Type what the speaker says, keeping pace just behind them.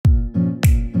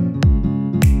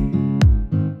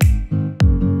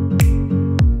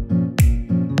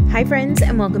Hi friends,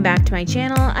 and welcome back to my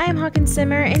channel. I am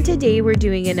Hawkinsimmer, and today we're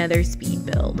doing another speed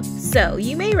build. So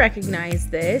you may recognize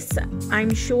this.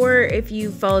 I'm sure if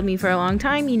you've followed me for a long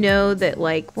time, you know that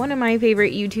like one of my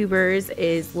favorite YouTubers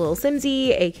is Lilsimsie,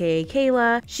 aka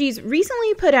Kayla. She's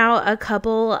recently put out a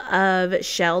couple of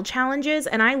shell challenges,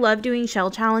 and I love doing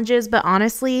shell challenges, but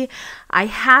honestly, I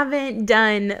haven't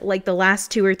done like the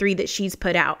last 2 or 3 that she's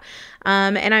put out.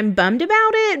 And I'm bummed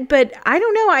about it, but I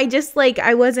don't know. I just like,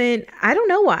 I don't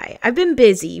know why. I've been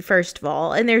busy, first of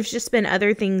all, and there's just been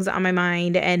other things on my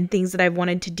mind and things that I've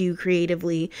wanted to do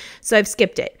creatively. So I've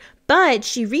skipped it. But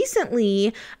she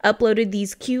recently uploaded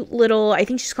these cute little, I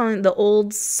think she's calling it the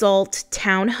Old Salt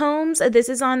townhomes. This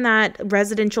is on that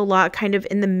residential lot kind of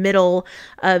in the middle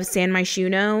of San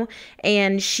Myshuno.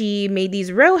 And she made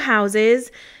these row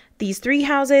houses, these 3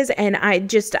 houses, and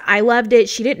I loved it.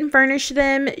 She didn't furnish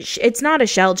them. It's not a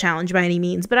shell challenge by any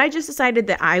means, but I just decided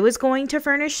that I was going to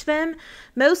furnish them,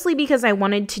 mostly because I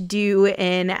wanted to do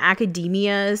an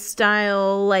academia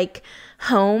style like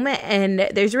home, and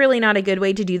there's really not a good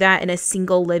way to do that in a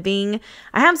single living.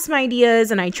 I have some ideas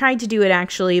and I tried to do it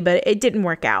actually, but it didn't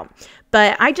work out.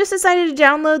 But I just decided to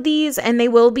download these, and they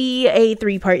will be a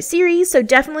 3-part series, so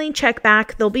definitely check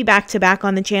back. They'll be back to back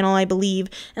on the channel, I believe,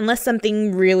 unless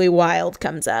something really wild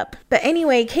comes up. But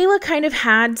anyway, Kayla kind of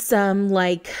had some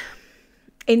like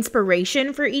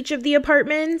inspiration for each of the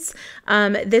apartments.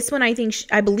 This one,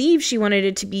 I believe she wanted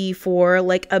it to be for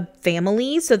like a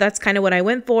family, so that's kind of what I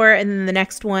went for. And then the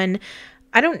next one,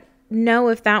 I don't know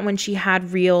if that one she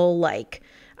had real like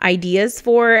ideas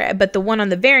for, but the one on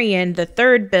the very end, the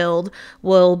 3rd build,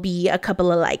 will be a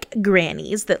couple of like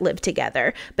grannies that live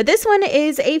together. But this one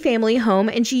is a family home,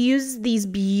 and she used these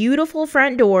beautiful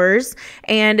front doors,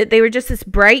 and they were just this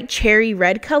bright cherry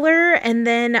red color. And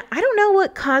then I don't know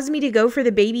what caused me to go for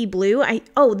the baby blue.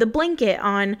 The blanket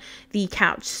on the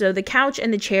couch. So the couch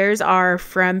and the chairs are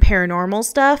from Paranormal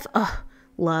Stuff. Oh,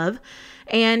 love.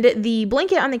 And the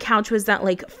blanket on the couch was that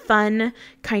like fun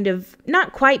kind of,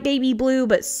 not quite baby blue,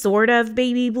 but sort of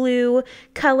baby blue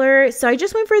color. So I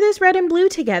just went for this red and blue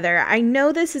together. I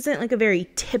know this isn't like a very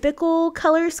typical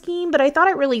color scheme, but I thought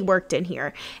it really worked in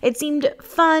here. It seemed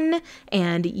fun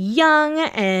and young,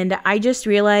 and I just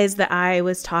realized that I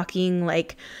was talking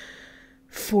like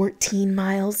 14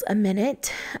 miles a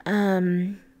minute.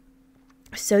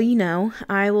 So, you know,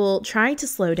 I will try to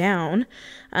slow down.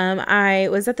 I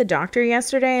was at the doctor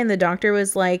yesterday, and the doctor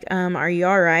was like, are you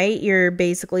all right? You're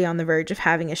basically on the verge of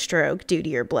having a stroke due to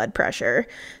your blood pressure.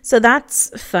 So that's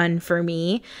fun for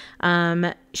me.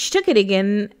 She took it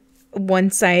again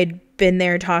once I'd been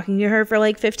there talking to her for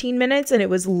like 15 minutes, and it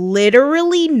was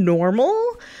literally normal.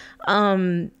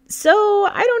 So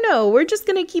I don't know. We're just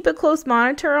going to keep a close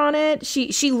monitor on it.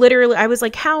 She literally, I was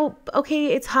like, okay,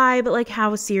 it's high, but like,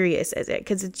 how serious is it?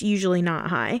 'Cause it's usually not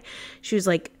high. She was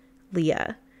like,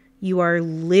 Leah, you are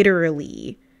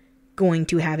literally going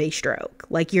to have a stroke.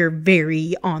 Like, you're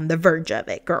very on the verge of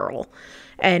it, girl.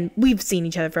 And we've seen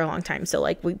each other for a long time, so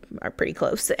like we are pretty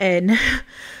close. And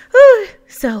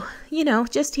so, you know,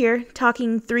 just here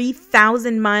talking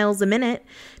 3,000 miles a minute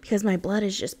because my blood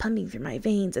is just pumping through my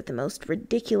veins at the most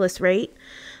ridiculous rate.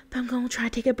 But I'm going to try to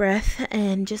take a breath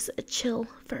and just chill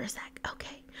for a sec.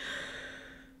 Okay.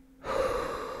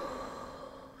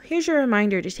 Here's your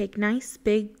reminder to take nice,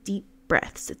 big, deep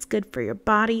breaths. It's good for your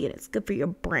body and it's good for your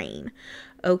brain.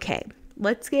 Okay.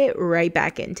 Let's get right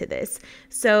back into this.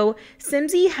 So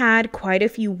Simsie had quite a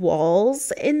few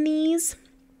walls in these,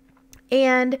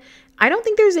 and I don't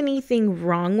think there's anything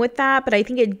wrong with that, but I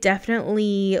think it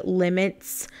definitely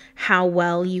limits how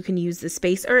well you can use the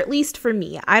space, or at least for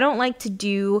me. I don't like to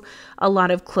do a lot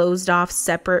of closed off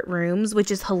separate rooms, which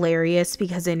is hilarious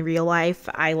because in real life,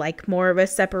 I like more of a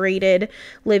separated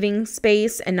living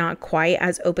space and not quite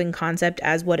as open concept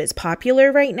as what is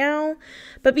popular right now.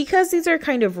 But because these are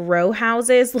kind of row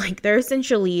houses, like they're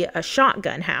essentially a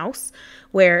shotgun house,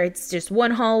 where it's just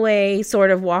one hallway,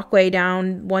 sort of walkway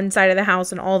down one side of the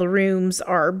house, and all the rooms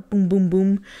are boom, boom,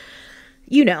 boom.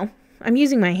 You know, I'm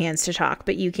using my hands to talk,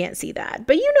 but you can't see that.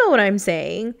 But you know what I'm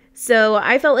saying. So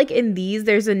I felt like in these,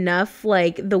 there's enough,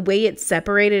 like the way it's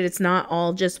separated, it's not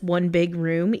all just one big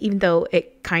room, even though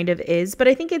it kind of is, but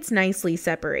I think it's nicely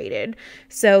separated.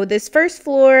 So this first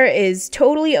floor is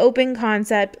totally open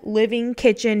concept, living,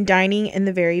 kitchen, dining in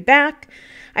the very back.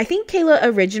 I think Kayla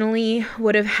originally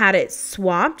would have had it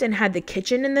swapped and had the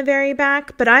kitchen in the very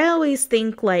back, but I always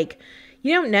think like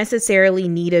you don't necessarily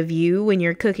need a view when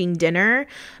you're cooking dinner,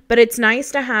 but it's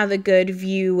nice to have a good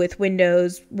view with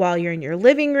windows while you're in your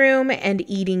living room and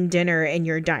eating dinner in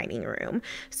your dining room.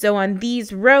 So on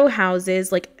these row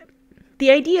houses, like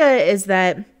the idea is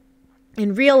that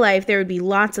in real life, there would be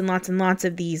lots and lots and lots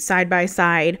of these side by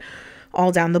side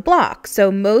all down the block.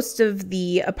 So most of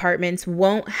the apartments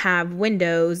won't have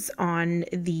windows on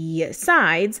the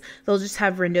sides. They'll just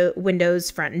have windows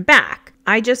front and back.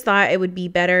 I just thought it would be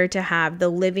better to have the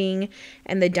living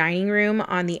and the dining room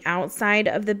on the outside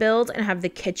of the build and have the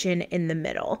kitchen in the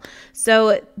middle.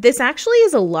 So this actually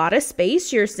is a lot of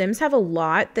space. Your Sims have a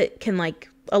lot that can like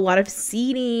a lot of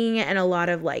seating and a lot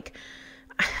of like,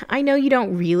 I know you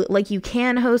don't really, like, you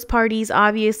can host parties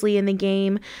obviously in the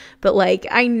game, but like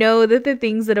I know that the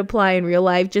things that apply in real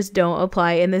life just don't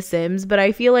apply in The Sims. But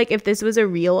I feel like if this was a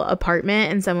real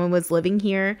apartment and someone was living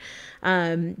here,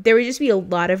 there would just be a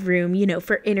lot of room, you know,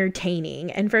 for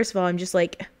entertaining. And first of all, I'm just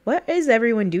like, what is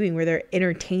everyone doing where they're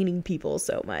entertaining people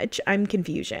so much? I'm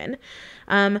confusion.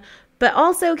 But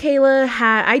also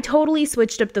I totally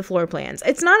switched up the floor plans.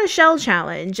 It's not a shell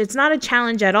challenge. It's not a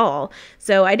challenge at all.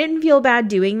 So I didn't feel bad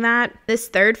doing that. This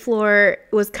third floor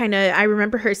was I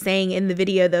remember her saying in the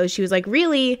video though, she was like,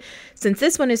 really, since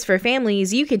this one is for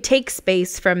families, you could take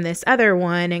space from this other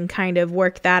one and kind of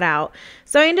work that out.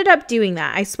 So I ended up doing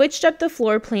that. I switched up the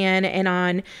floor plan, and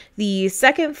on the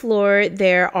second floor,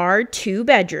 there are 2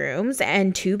 bedrooms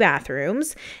and 2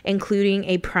 bathrooms, including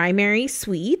a primary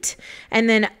suite. And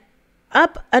then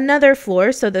up another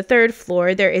floor, so the third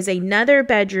floor, there is another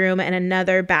bedroom and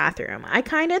another bathroom. I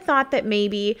kind of thought that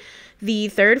maybe the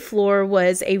third floor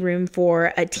was a room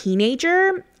for a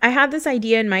teenager. I had this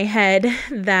idea in my head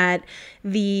that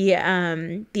the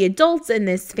adults in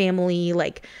this family,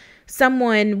 like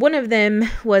one of them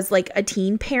was like a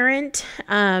teen parent,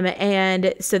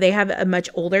 and so they have a much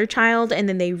older child, and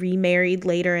then they remarried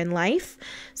later in life.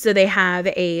 So they have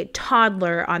a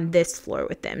toddler on this floor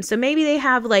with them. So maybe they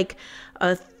have like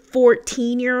a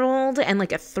 14-year-old and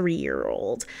like a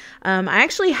 3-year-old. I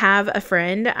actually have a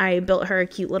friend. I built her a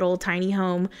cute little tiny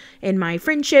home in my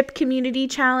friendship community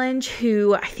challenge,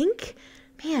 who I think,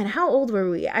 man, how old were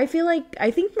we? I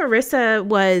think Marissa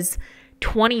was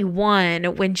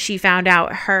 21 when she found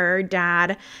out her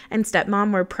dad and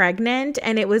stepmom were pregnant,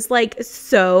 and it was like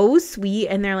so sweet,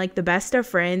 and they're like the best of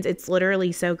friends. It's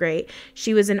literally so great.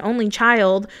 She was an only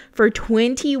child for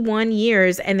 21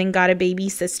 years and then got a baby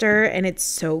sister, and it's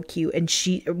so cute. And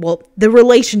the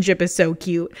relationship is so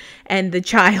cute, and the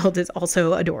child is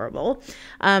also adorable.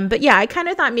 But yeah, I kind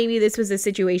of thought maybe this was a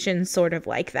situation sort of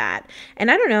like that.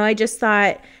 And I don't know, I just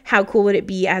thought, how cool would it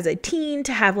be as a teen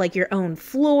to have like your own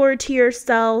floor to yourself?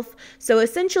 So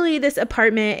essentially this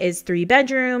apartment is 3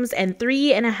 bedrooms and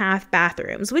 3.5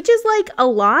 bathrooms, which is like a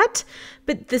lot,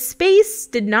 but the space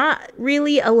did not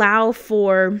really allow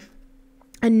for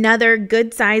another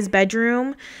good sized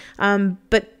bedroom.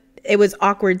 But it was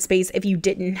awkward space if you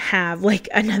didn't have like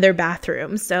another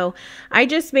bathroom. So I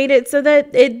just made it so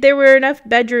that there were enough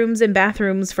bedrooms and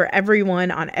bathrooms for everyone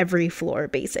on every floor,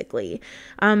 basically.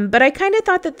 But I kind of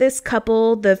thought that this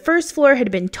couple, the first floor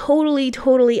had been totally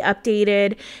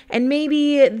updated, and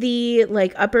maybe the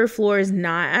like upper floor is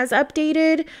not as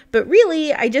updated, but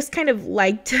really I just kind of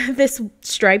liked this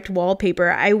striped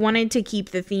wallpaper. I wanted to keep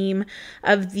the theme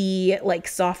of the like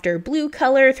softer blue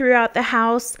color throughout the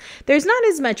house. There's not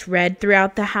as much red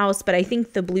throughout the house, but I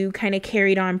think the blue kind of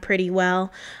carried on pretty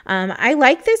well. I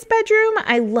like this bedroom.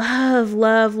 I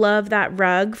love that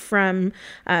rug from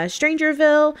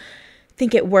Strangerville. I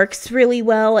think it works really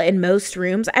well in most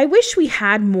rooms. I wish we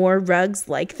had more rugs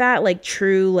like that, like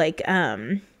true, like,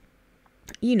 not,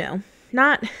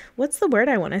 what's the word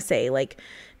I want to say? Like,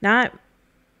 not,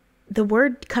 the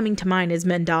word coming to mind is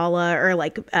mandala or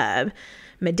like,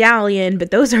 medallion, but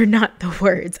those are not the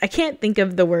words. I can't think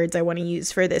of the words I want to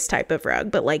use for this type of rug,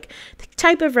 but like the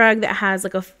type of rug that has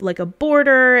like a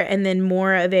border and then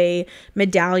more of a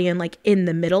medallion like in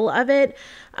the middle of it.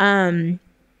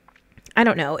 I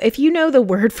don't know. If you know the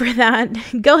word for that,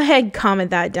 go ahead, comment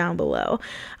that down below.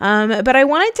 But I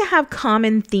wanted to have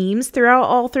common themes throughout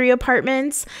all 3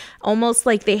 apartments, almost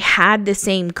like they had the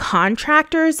same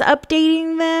contractors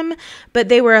updating them, but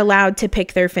they were allowed to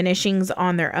pick their finishings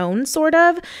on their own, sort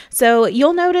of. So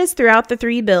you'll notice throughout the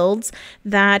 3 builds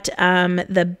that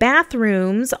the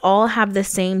bathrooms all have the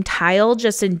same tile,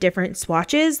 just in different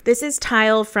swatches. This is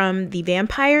tile from the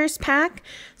Vampires pack.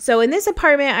 So in this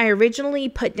apartment, I originally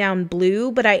put down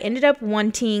blue, but I ended up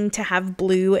wanting to have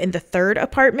blue in the 3rd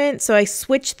apartment. So I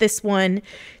switched this one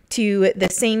to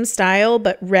the same style,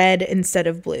 but red instead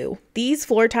of blue. These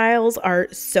floor tiles are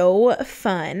so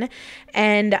fun,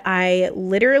 and I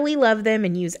literally love them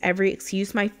and use every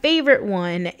excuse. My favorite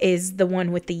one is the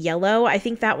one with the yellow. I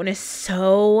think that one is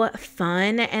so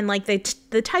fun, and like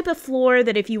the type of floor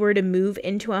that if you were to move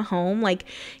into a home, like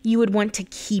you would want to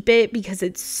keep it because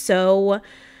it's so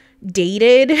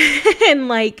dated and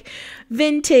like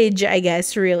vintage, I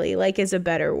guess, really, like, is a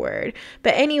better word.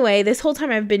 But anyway, this whole time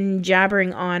I've been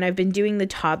jabbering on. I've been doing the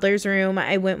toddler's room.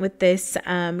 I went with this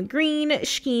green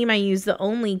scheme. I used the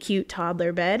only cute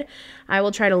toddler bed. I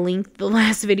will try to link the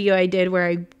last video I did where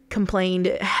I complained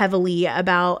heavily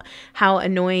about how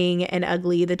annoying and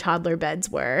ugly the toddler beds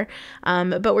were.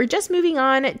 But we're just moving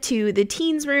on to the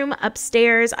teens room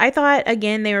upstairs. I thought,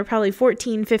 again, they were probably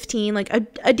 14, 15, like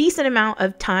a decent amount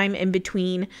of time in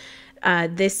between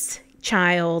this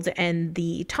child and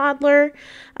the toddler.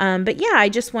 But yeah, I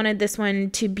just wanted this one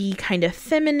to be kind of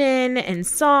feminine and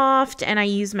soft, and I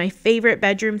used my favorite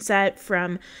bedroom set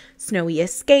from Snowy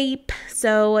Escape.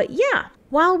 So yeah.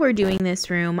 While we're doing this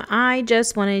room, I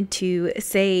just wanted to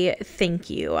say thank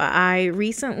you. I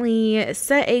recently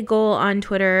set a goal on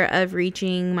Twitter of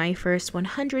reaching my first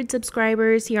 100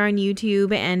 subscribers here on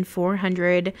YouTube and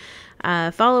 400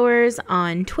 followers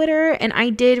on Twitter, and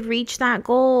I did reach that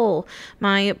goal.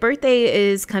 My birthday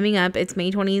is coming up. It's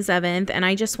May 27th, and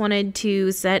I just wanted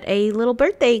to set a little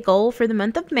birthday goal for the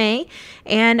month of May,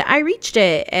 and I reached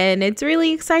it, and it's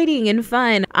really exciting and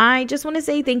fun. I just want to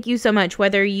say thank you so much,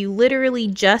 whether you literally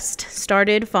just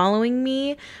started following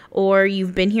me or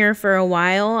you've been here for a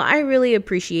while. I really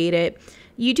appreciate it.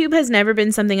 YouTube has never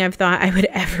been something I've thought I would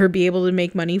ever be able to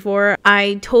make money for.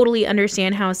 I totally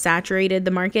understand how saturated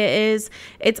the market is.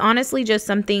 It's honestly just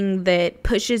something that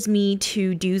pushes me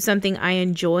to do something I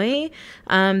enjoy.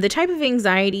 The type of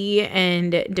anxiety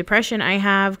and depression I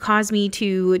have cause me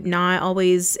to not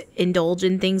always indulge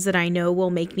in things that I know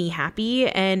will make me happy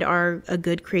and are a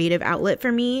good creative outlet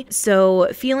for me.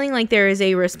 So feeling like there is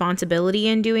a responsibility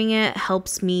in doing it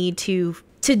helps me to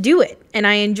do it, and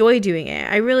I enjoy doing it.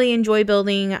 I really enjoy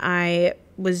building. I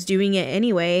was doing it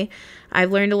anyway.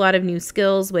 I've learned a lot of new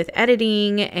skills with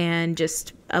editing and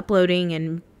just uploading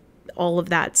and all of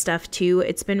that stuff too.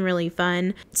 It's been really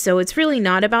fun. So it's really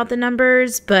not about the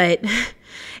numbers, but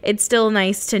it's still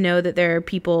nice to know that there are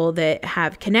people that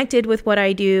have connected with what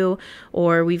I do,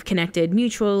 or we've connected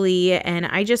mutually. And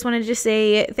I just wanted to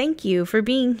say thank you for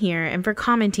being here and for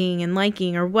commenting and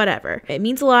liking or whatever. It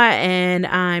means a lot, and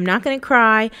I'm not going to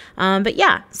cry. But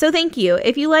yeah, so thank you.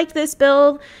 If you liked this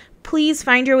build, please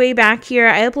find your way back here.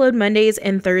 I upload Mondays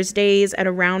and Thursdays at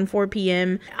around 4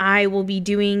 p.m. I will be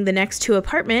doing the next 2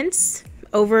 apartments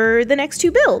over the next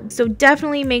 2 builds. So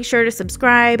definitely make sure to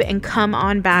subscribe and come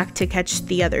on back to catch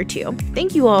the other 2.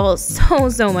 Thank you all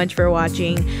so much for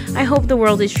watching. I hope the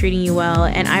world is treating you well,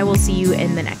 and I will see you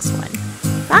in the next one.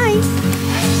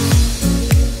 Bye!